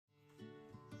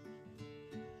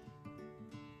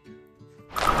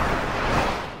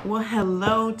Well,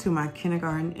 hello to my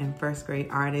kindergarten and first grade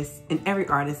artists and every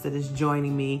artist that is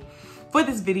joining me for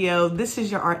this video. This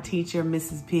is your art teacher,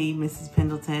 Mrs. P, Mrs.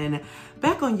 Pendleton,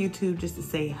 back on YouTube just to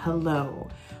say hello.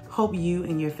 Hope you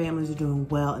and your families are doing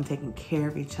well and taking care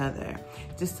of each other.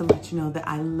 Just to let you know that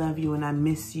I love you and I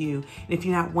miss you. And if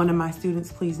you're not one of my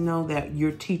students, please know that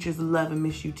your teachers love and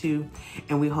miss you too.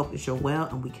 And we hope that you're well,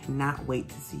 and we cannot wait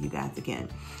to see you guys again.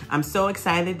 I'm so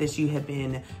excited that you have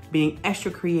been being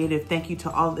extra creative. Thank you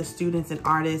to all the students and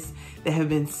artists that have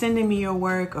been sending me your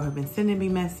work or have been sending me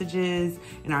messages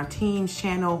in our Teams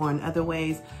channel or in other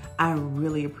ways. I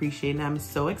really appreciate it, and I'm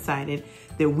so excited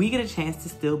that we get a chance to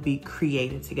still be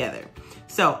creative together.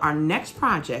 So our next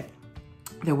project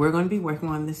that we're going to be working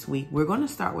on this week, we're going to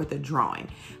start with a drawing.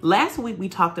 Last week we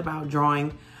talked about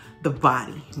drawing the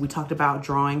body. We talked about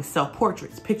drawing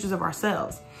self-portraits, pictures of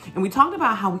ourselves. And we talked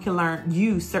about how we can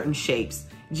use certain shapes,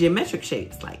 geometric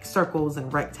shapes like circles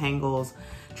and rectangles,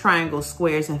 triangles,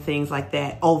 squares, and things like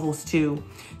that, ovals too,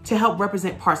 to help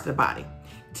represent parts of the body.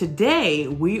 Today,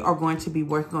 we are going to be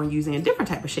working on using a different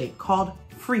type of shape called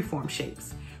freeform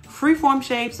shapes. Freeform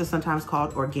shapes are sometimes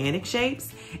called organic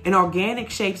shapes, and organic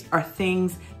shapes are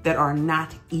things that are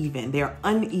not even. They're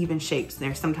uneven shapes.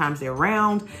 Sometimes they're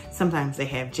round, sometimes they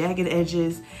have jagged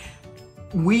edges.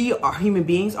 We are human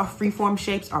beings are freeform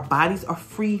shapes. Our bodies are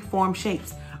freeform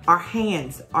shapes. Our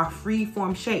hands are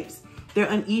freeform shapes. They're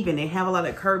uneven. They have a lot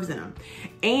of curves in them.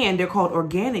 And they're called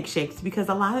organic shapes because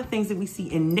a lot of things that we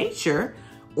see in nature,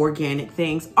 organic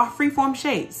things, are freeform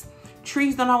shapes.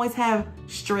 Trees don't always have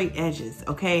straight edges,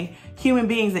 okay? Human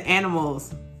beings and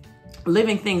animals,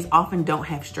 living things often don't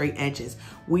have straight edges.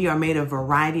 We are made of a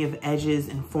variety of edges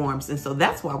and forms, and so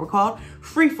that's why we're called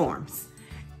freeforms.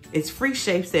 It's free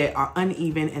shapes that are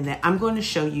uneven, and that I'm going to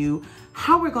show you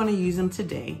how we're going to use them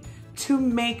today to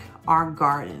make our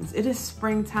gardens. It is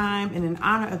springtime, and in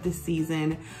honor of this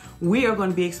season, we are going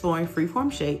to be exploring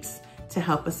freeform shapes to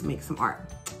help us make some art.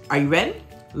 Are you ready?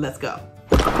 Let's go.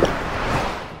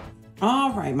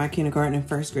 All right, my kindergarten and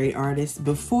first grade artists,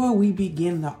 before we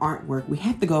begin the artwork, we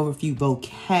have to go over a few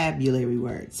vocabulary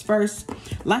words. First,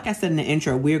 like I said in the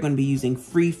intro, we're going to be using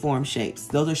freeform shapes.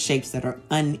 Those are shapes that are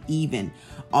uneven,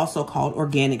 also called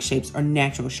organic shapes or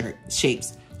natural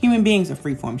shapes. Human beings are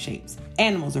freeform shapes.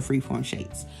 Animals are freeform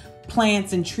shapes.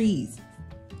 Plants and trees,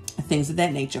 things of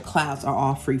that nature, clouds, are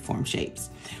all freeform shapes.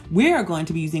 We are going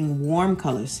to be using warm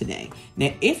colors today.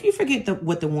 Now, if you forget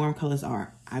what the warm colors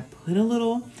are, I put a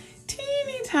little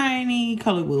teeny tiny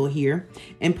color wheel here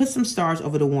and put some stars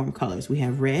over the warm colors. We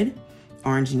have red,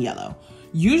 orange, and yellow.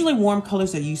 Usually warm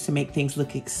colors are used to make things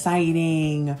look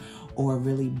exciting or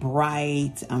really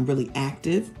bright, really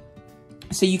active.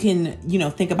 So you can,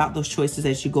 think about those choices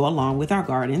as you go along with our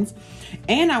gardens.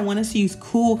 And I want us to use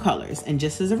cool colors. And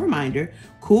just as a reminder,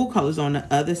 cool colors on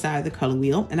the other side of the color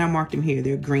wheel. And I marked them here.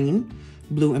 They're green,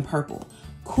 blue, and purple.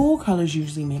 Cool colors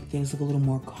usually make things look a little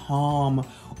more calm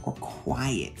or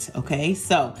quiet, okay?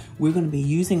 So we're going to be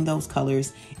using those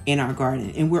colors in our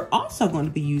garden. And we're also going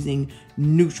to be using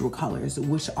neutral colors,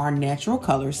 which are natural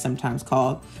colors, sometimes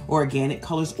called organic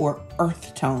colors or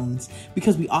earth tones,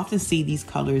 because we often see these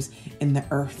colors in the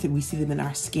earth. We see them in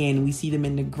our skin. We see them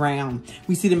in the ground.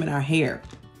 We see them in our hair.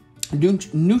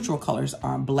 Neutral colors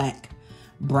are black,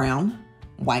 brown,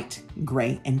 white,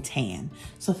 gray, and tan.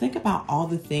 So think about all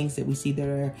the things that we see that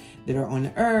are on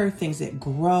the earth, things that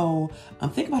grow.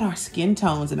 Think about our skin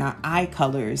tones and our eye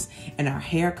colors and our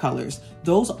hair colors.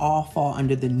 Those all fall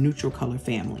under the neutral color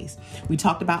families. We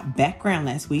talked about background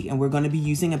last week, and we're going to be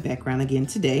using a background again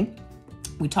today.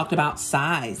 We talked about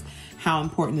size, how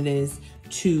important it is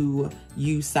to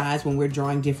use size when we're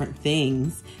drawing different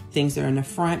things. Things that are in the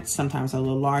front, sometimes a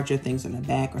little larger, things in the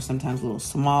back, or sometimes a little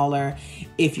smaller,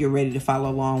 if you're ready to follow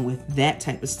along with that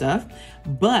type of stuff.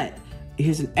 But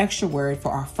here's an extra word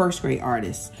for our first grade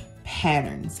artists: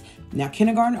 patterns. Now,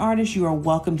 kindergarten artists, you are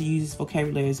welcome to use this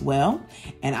vocabulary as well,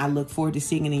 and I look forward to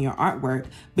seeing it in your artwork.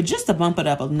 But just to bump it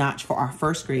up a notch for our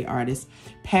first grade artists,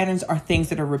 patterns are things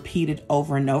that are repeated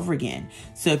over and over again.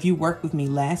 So if you worked with me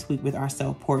last week with our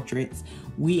self-portraits,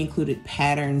 we included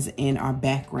patterns in our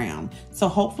background. So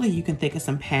hopefully you can think of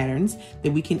some patterns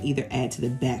that we can either add to the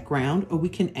background or we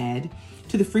can add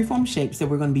to the freeform shapes that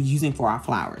we're going to be using for our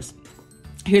flowers.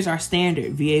 Here's our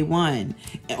standard VA1,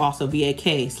 and also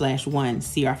VAK/1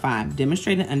 CR5,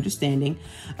 demonstrating understanding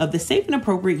of the safe and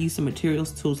appropriate use of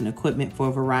materials, tools, and equipment for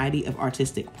a variety of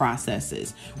artistic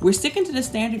processes. We're sticking to the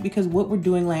standard because what we're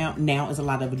doing now is a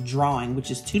lot of drawing, which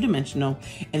is two-dimensional,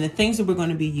 and the things that we're going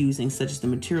to be using, such as the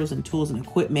materials and tools and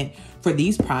equipment for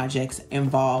these projects,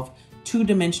 involve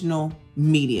two-dimensional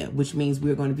media, which means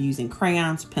we're going to be using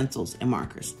crayons, pencils, and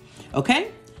markers. Okay,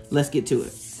 let's get to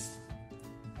it.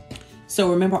 So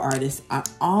remember, artists, I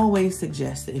always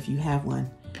suggest that if you have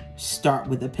one, start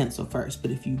with a pencil first.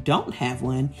 But if you don't have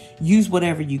one, use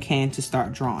whatever you can to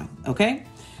start drawing, okay?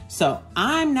 So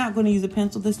I'm not going to use a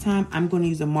pencil this time. I'm going to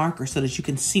use a marker so that you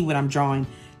can see what I'm drawing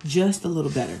just a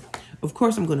little better. Of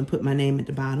course, I'm going to put my name at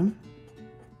the bottom.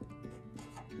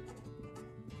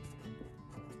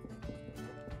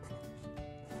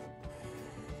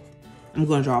 I'm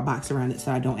going to draw a box around it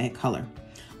so I don't add color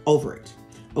over it.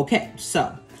 Okay,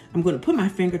 so I'm going to put my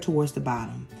finger towards the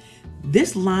bottom.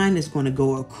 This line is going to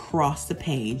go across the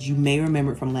page. You may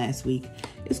remember it from last week.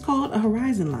 It's called a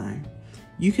horizon line.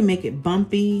 You can make it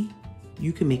bumpy.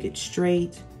 You can make it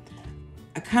straight.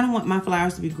 I kind of want my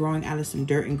flowers to be growing out of some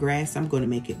dirt and grass. So I'm going to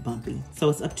make it bumpy. So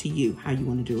it's up to you how you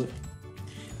want to do it.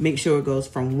 Make sure it goes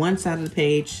from one side of the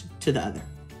page to the other.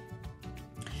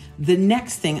 The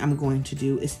next thing I'm going to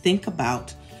do is think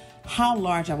about how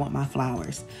large I want my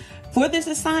flowers. For this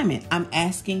assignment, I'm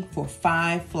asking for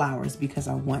 5 flowers because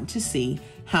I want to see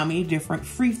how many different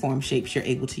freeform shapes you're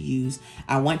able to use.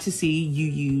 I want to see you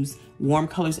use warm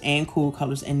colors and cool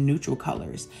colors and neutral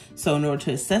colors. So in order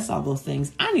to assess all those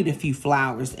things, I need a few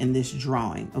flowers in this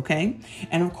drawing, okay?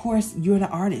 And of course, you're the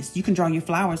artist. You can draw your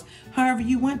flowers however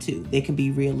you want to. They can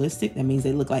be realistic. That means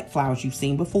they look like flowers you've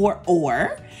seen before,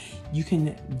 or you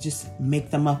can just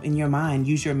make them up in your mind.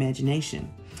 Use your imagination.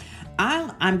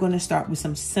 I'm going to start with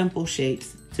some simple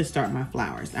shapes to start my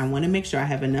flowers. I want to make sure I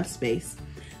have enough space.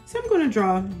 So I'm going to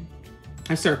draw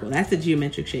a circle. That's the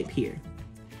geometric shape here.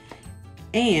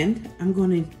 And I'm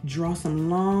going to draw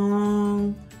some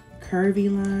long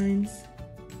curvy lines.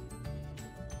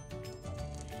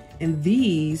 And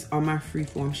these are my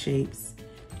freeform shapes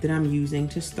that I'm using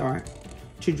to start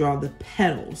to draw the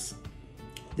petals,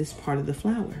 this part of the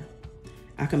flower.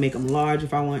 I can make them large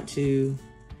if I want to.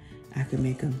 I could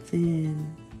make them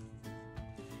thin.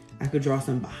 I could draw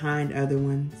some behind other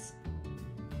ones.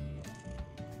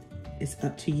 It's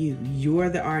up to you. You're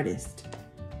the artist.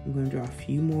 I'm going to draw a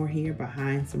few more here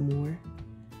behind some more.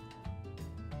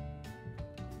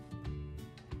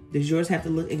 Does yours have to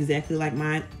look exactly like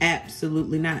mine?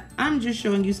 Absolutely not. I'm just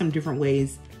showing you some different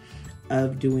ways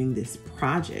of doing this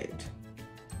project.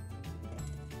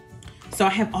 So I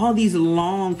have all these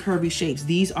long curvy shapes.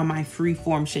 These are my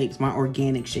freeform shapes, my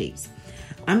organic shapes.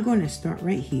 I'm going to start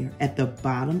right here at the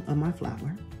bottom of my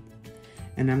flower,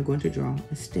 and I'm going to draw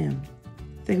a stem.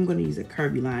 I think I'm going to use a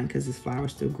curvy line because this flower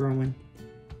is still growing.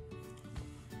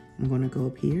 I'm going to go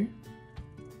up here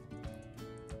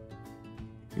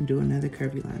and do another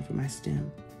curvy line for my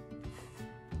stem.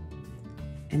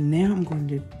 And now I'm going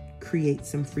to create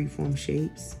some freeform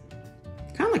shapes,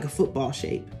 kind of like a football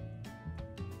shape,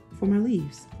 for my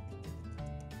leaves.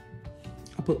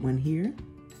 I'll put one here,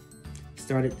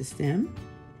 start at the stem,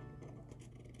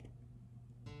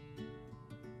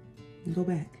 and go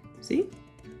back. See?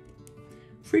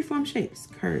 Freeform shapes,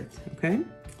 curved, okay? Then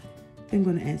I'm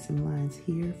going to add some lines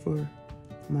here for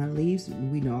my leaves.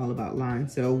 We know all about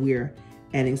lines, so we're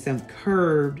adding some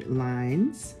curved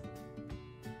lines.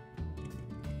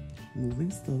 Moving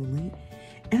slowly.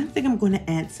 And I think I'm going to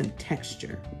add some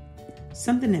texture.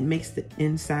 Something that makes the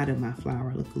inside of my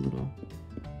flower look a little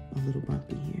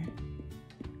bumpy here.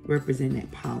 Representing that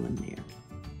pollen there.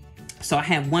 So I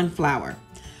have one flower.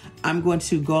 I'm going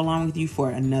to go along with you for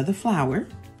another flower.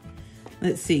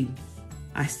 Let's see.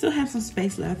 I still have some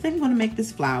space left. I think I'm going to make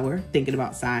this flower, thinking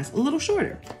about size, a little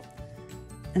shorter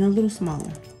and a little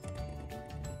smaller.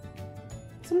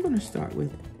 So I'm going to start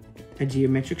with a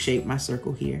geometric shape, my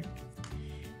circle here.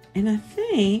 And I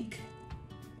think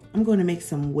I'm going to make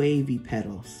some wavy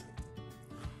petals.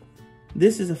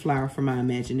 This is a flower from my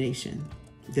imagination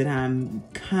that I'm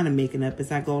kind of making up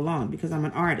as I go along because I'm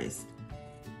an artist.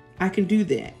 I can do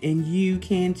that, and you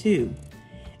can too.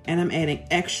 And I'm adding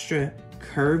extra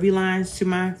curvy lines to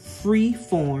my free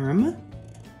form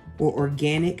or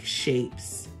organic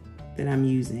shapes that I'm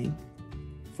using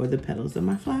for the petals of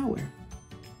my flower.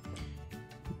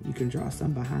 You can draw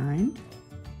some behind.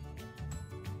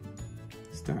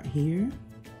 Start here.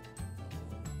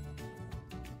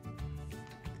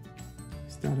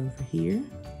 Start over here.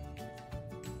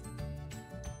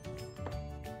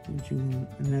 And do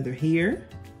another here.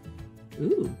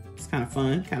 Ooh, it's kind of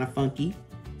fun, kind of funky.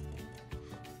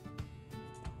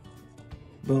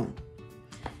 Boom.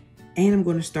 And I'm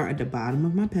going to start at the bottom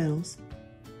of my petals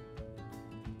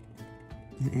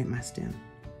and add my stem.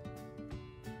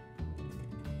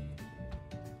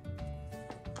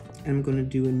 And I'm going to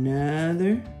do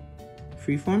another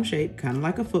freeform shape, kind of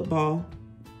like a football.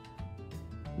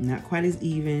 Not quite as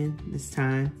even this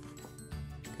time.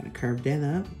 Kind of curve that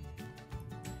up.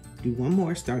 Do one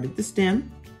more, start at the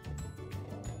stem.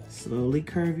 Slowly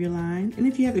curve your line. And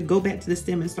if you have to go back to the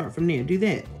stem and start from there, do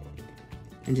that.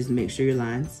 And just make sure your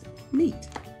lines meet.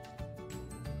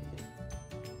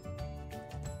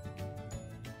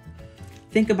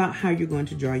 Think about how you're going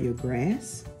to draw your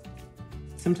grass.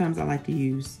 Sometimes I like to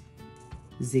use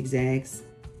zigzags.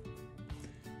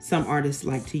 Some artists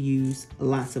like to use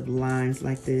lots of lines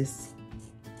like this.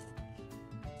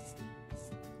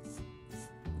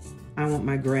 I want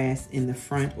my grass in the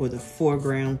front or the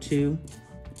foreground too.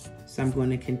 So I'm going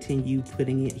to continue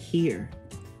putting it here,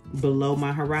 below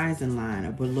my horizon line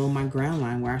or below my ground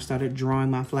line where I started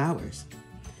drawing my flowers.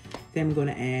 Then I'm going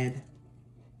to add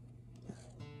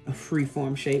a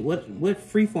freeform shape. What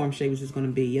freeform shape is this going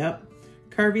to be? Yep.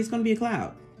 Curvy is going to be a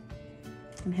cloud.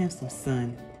 And have some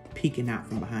sun peeking out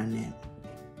from behind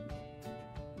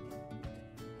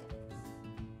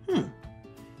that.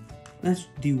 Let's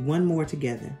do one more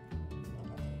together.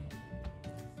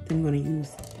 Then I'm going to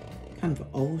use kind of an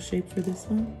oval shape for this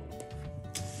one.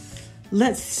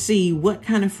 Let's see, what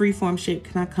kind of freeform shape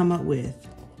can I come up with?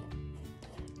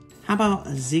 How about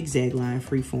a zigzag line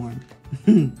freeform?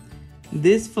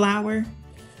 This flower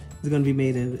is going to be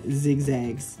made of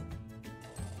zigzags.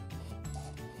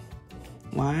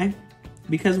 Why?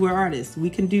 Because we're artists. We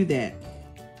can do that.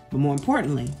 But more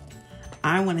importantly,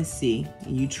 I want to see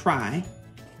you try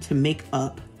to make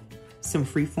up some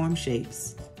freeform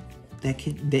shapes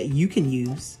that you can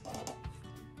use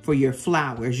for your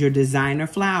flowers, your designer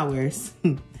flowers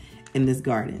in this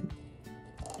garden.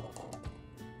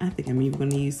 I think I'm even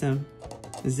going to use some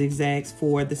zigzags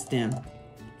for the stem.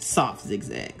 Soft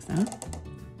zigzags, huh?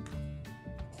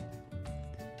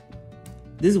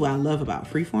 This is what I love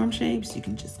about freeform shapes. You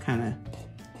can just kind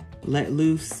of let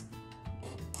loose,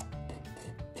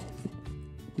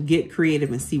 get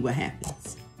creative, and see what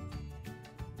happens.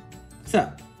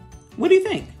 So, what do you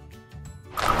think?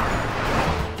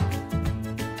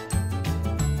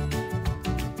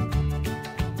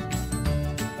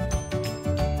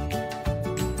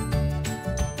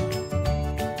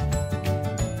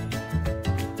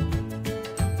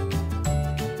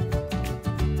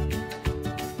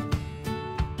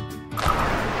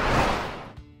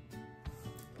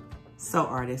 So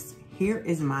artists, here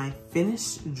is my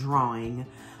finished drawing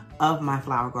of my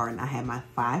flower garden. I have my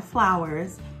 5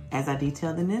 flowers as I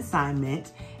detailed in the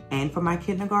assignment. And for my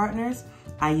kindergartners,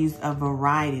 I used a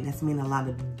variety. That's mean a lot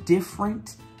of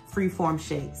different freeform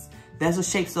shapes. Those are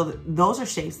shapes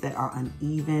that are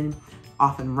uneven,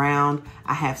 often round.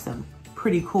 I have some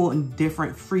pretty cool and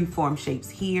different freeform shapes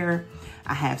here.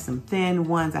 I have some thin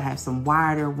ones. I have some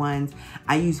wider ones.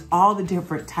 I use all the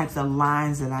different types of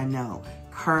lines that I know.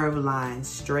 Curved lines,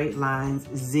 straight lines,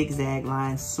 zigzag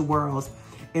lines, swirls,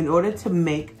 in order to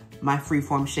make my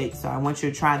freeform shape. So I want you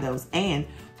to try those. And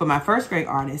for my first grade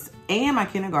artists and my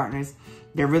kindergartners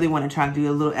that really want to try to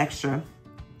do a little extra,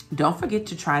 don't forget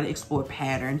to try to explore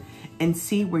pattern and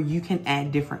see where you can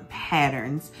add different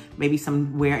patterns, maybe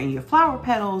somewhere in your flower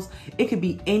petals. It could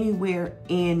be anywhere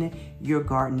in your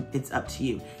garden. It's up to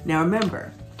you. Now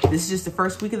remember, this is just the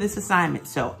first week of this assignment,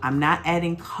 so I'm not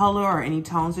adding color or any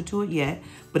tones to it yet,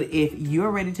 but if you're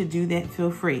ready to do that,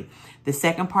 feel free. The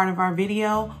second part of our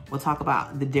video, we'll talk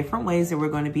about the different ways that we're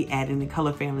going to be adding the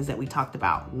color families that we talked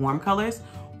about. Warm colors,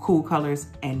 cool colors,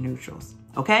 and neutrals,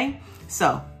 okay?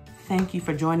 So, thank you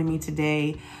for joining me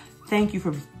today. Thank you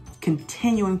for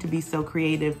continuing to be so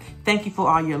creative. Thank you for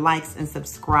all your likes and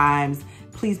subscribes.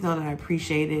 Please know that I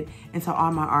appreciate it. And to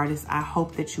all my artists, I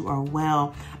hope that you are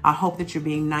well. I hope that you're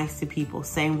being nice to people.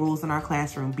 Same rules in our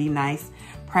classroom. Be nice,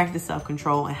 practice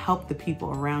self-control, and help the people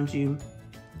around you.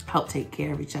 Help take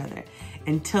care of each other.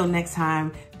 Until next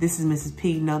time, this is Mrs.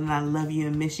 P. Know that I love you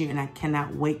and miss you, and I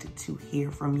cannot wait to hear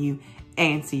from you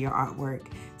and see your artwork.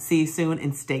 See you soon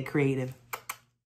and stay creative.